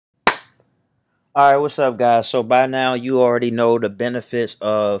All right, what's up, guys? So by now you already know the benefits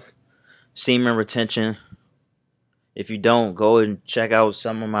of semen retention. If you don't, go and check out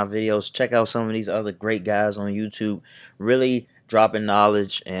some of my videos. Check out some of these other great guys on YouTube. Really dropping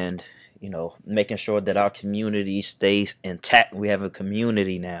knowledge and making sure that our community stays intact. We have a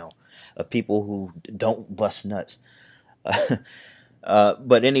community now of people who don't bust nuts.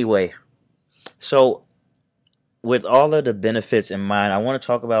 But anyway, so with all of the benefits in mind, I want to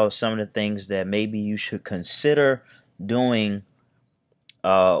talk about some of the things that maybe you should consider doing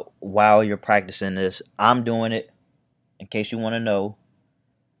while you're practicing this. I'm doing it in case you want to know,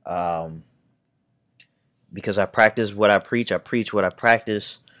 um, because I practice what I preach. I preach what I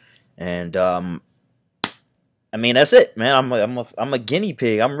practice, and I mean that's it, man. I'm a guinea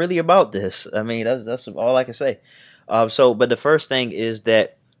pig. I'm really about this. I mean that's all I can say. But the first thing is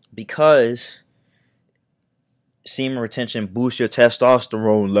that because semen retention boosts your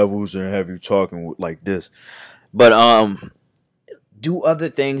testosterone levels and have you talking like this, but do other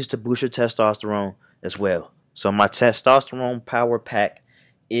things to boost your testosterone as well. So my testosterone power pack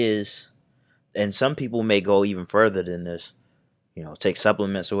is, and some people may go even further than this, take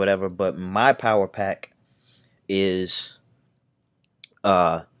supplements or whatever, but my power pack is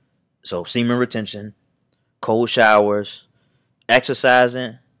uh so semen retention, cold showers,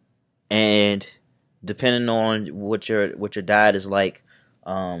 exercising, and depending on what your diet is like,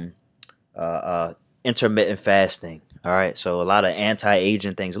 um uh, uh intermittent fasting. All right, so a lot of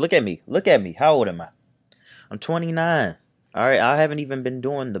anti-aging things. Look at me. Look at me. How old am I? I'm 29. All right, I haven't even been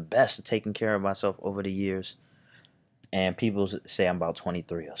doing the best of taking care of myself over the years, and people say I'm about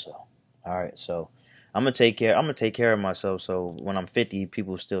 23 or so. All right, so I'm gonna take care. I'm gonna take care of myself. So when I'm 50,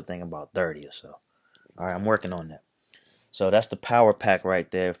 people still think about 30 or so. All right, I'm working on that. So that's the power pack right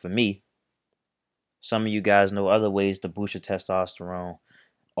there for me. Some of you guys know other ways to boost your testosterone.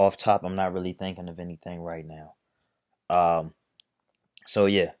 Off top, I'm not really thinking of anything right now. Um, so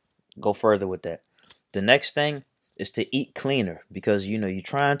yeah, go further with that. The next thing is to eat cleaner because you're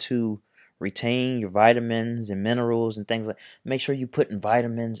trying to retain your vitamins and minerals and things like. Make sure you putting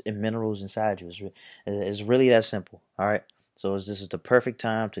vitamins and minerals inside you. It's really that simple. All right. So this is the perfect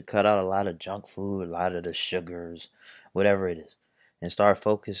time to cut out a lot of junk food, a lot of the sugars, whatever it is, and start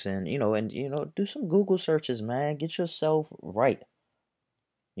focusing. Do some Google searches, man. Get yourself right.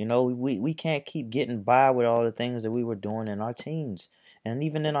 We can't keep getting by with all the things that we were doing in our teens and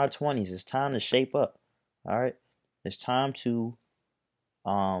even in our 20s. It's time to shape up. All right? It's time to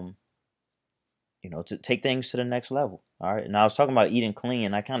um, to take things to the next level. All right? Now I was talking about eating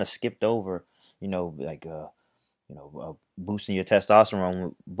clean. I kind of skipped over, like boosting your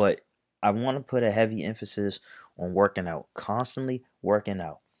testosterone, but I want to put a heavy emphasis on working out, constantly working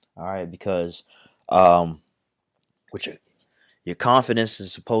out. All right? Because which your confidence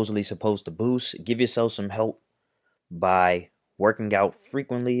is supposedly supposed to boost. Give yourself some help by working out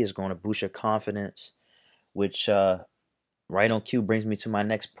frequently is going to boost your confidence, which right on cue brings me to my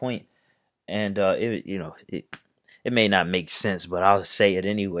next point. And it may not make sense, but I'll say it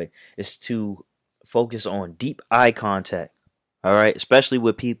anyway. It's to focus on deep eye contact. All right, especially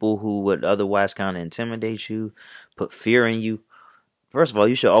with people who would otherwise kind of intimidate you, put fear in you. First of all,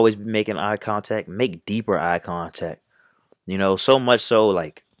 you should always be making eye contact. Make deeper eye contact. So much so,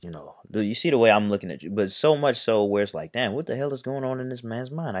 like, you see the way I'm looking at you, but so much so where it's like, damn, what the hell is going on in this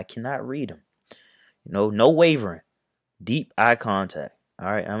man's mind? I cannot read him. No wavering, deep eye contact.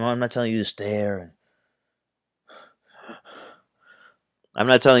 All right, I'm not telling you to stare, and I'm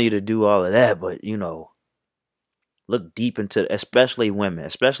not telling you to do all of that, but look deep into, especially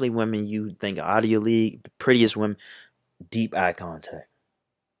women you think are out of your league, prettiest women, deep eye contact.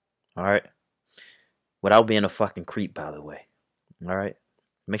 All right, without being a fucking creep, by the way. All right.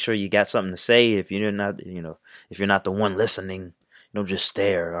 Make sure you got something to say. If you're not, if you're not the one listening, don't just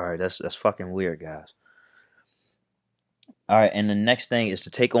stare. All right, that's fucking weird, guys. All right, and the next thing is to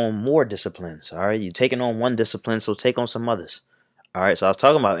take on more disciplines. All right, you're taking on one discipline, so take on some others. All right, so I was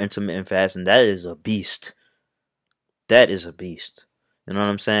talking about intermittent fasting. That is a beast. That is a beast. You know what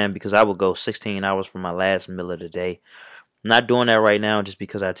I'm saying? Because I would go 16 hours for my last meal of the day. I'm not doing that right now just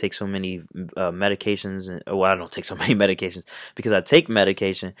because I take so many medications. Well, I don't take so many medications because I take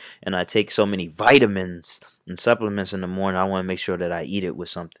medication and I take so many vitamins and supplements in the morning. I want to make sure that I eat it with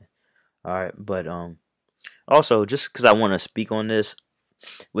something. All right, but also just because I want to speak on this,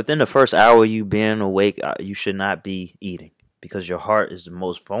 within the first hour you being awake, you should not be eating because your heart is the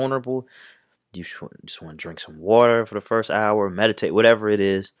most vulnerable. You just want to drink some water for the first hour, meditate, whatever it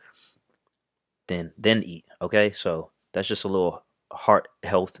is, then eat. Okay, so that's just a little heart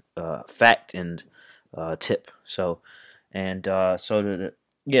health fact and tip. So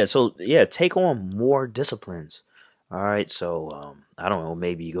Yeah, so yeah, take on more disciplines. All right, so I don't know,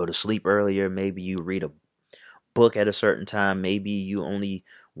 maybe you go to sleep earlier, maybe you read a book at a certain time, maybe you only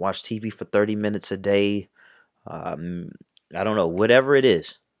watch TV for 30 minutes a day. Um, I don't know, whatever it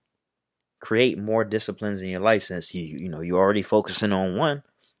is, create more disciplines in your life since you're already focusing on one.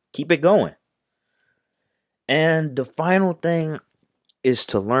 Keep it going. And the final thing is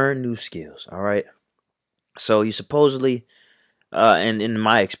to learn new skills, all right? So you supposedly and in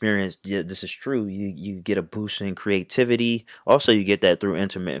my experience, yeah, this is true. You get a boost in creativity. Also, you get that through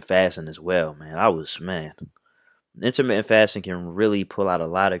intermittent fasting as well, man. Intermittent fasting can really pull out a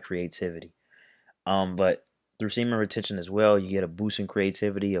lot of creativity. But through semen retention as well, you get a boost in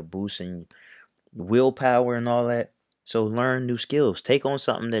creativity, a boost in willpower, and all that. So learn new skills. Take on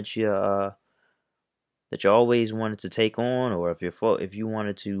something that you always wanted to take on, or if you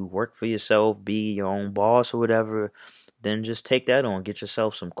wanted to work for yourself, be your own boss or whatever, then just take that on. Get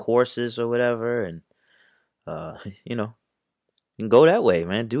yourself some courses or whatever, and uh, you know, you can go that way,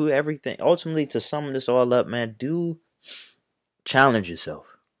 man. Do everything. Ultimately, to sum this all up, man, do challenge yourself.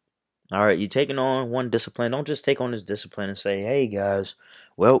 All right, you're taking on one discipline. Don't just take on this discipline and say, "Hey guys,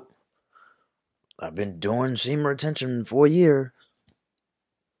 well, I've been doing semen retention for a year.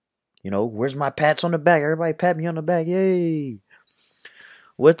 Where's my pats on the back? Everybody pat me on the back, yay!"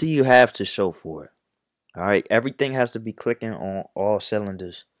 What do you have to show for it? All right, everything has to be clicking on all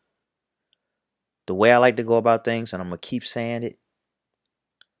cylinders. The way I like to go about things, and I'm gonna keep saying it,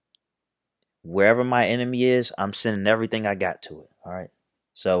 wherever my enemy is, I'm sending everything I got to it. All right.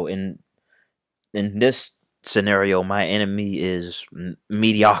 So in this scenario, my enemy is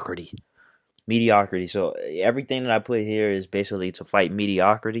mediocrity. Mediocrity. So everything that I put here is basically to fight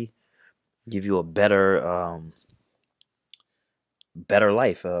mediocrity, give you a better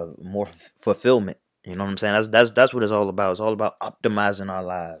life, more fulfillment. You know what I'm saying? That's what it's all about. It's all about optimizing our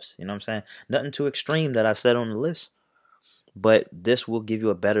lives. You know what I'm saying? Nothing too extreme that I said on the list, but this will give you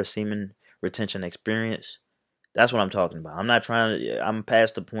a better semen retention experience. That's what I'm talking about. I'm not trying to. I'm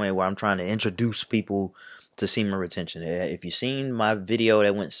past the point where I'm trying to introduce people to semen retention. If you've seen my video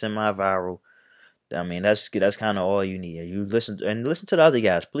that went semi-viral, I mean that's kind of all you need. You listen to the other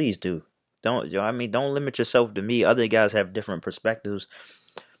guys, please do. Don't limit yourself to me. Other guys have different perspectives,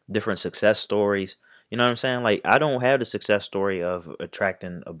 different success stories. You know what I'm saying? Like I don't have the success story of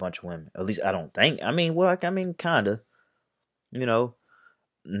attracting a bunch of women. At least I don't think. Kinda. You know,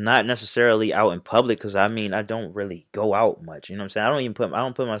 not necessarily out in public because I don't really go out much. You know what I'm saying? I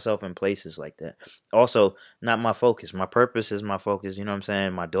don't put myself in places like that. Also, not my focus. My purpose is my focus. You know what I'm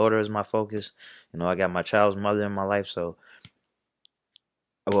saying? My daughter is my focus. I got my child's mother in my life. So,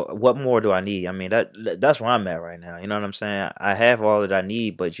 what more do I need? I mean, that's where I'm at right now. You know what I'm saying? I have all that I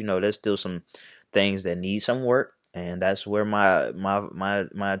need, but there's still some things that need some work, and that's where my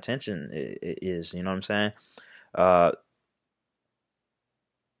attention is. You know what I'm saying? Uh,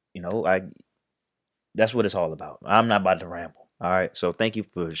 I That's what it's all about. I'm not about to ramble. All right. So thank you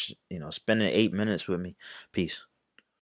for spending 8 minutes with me. Peace.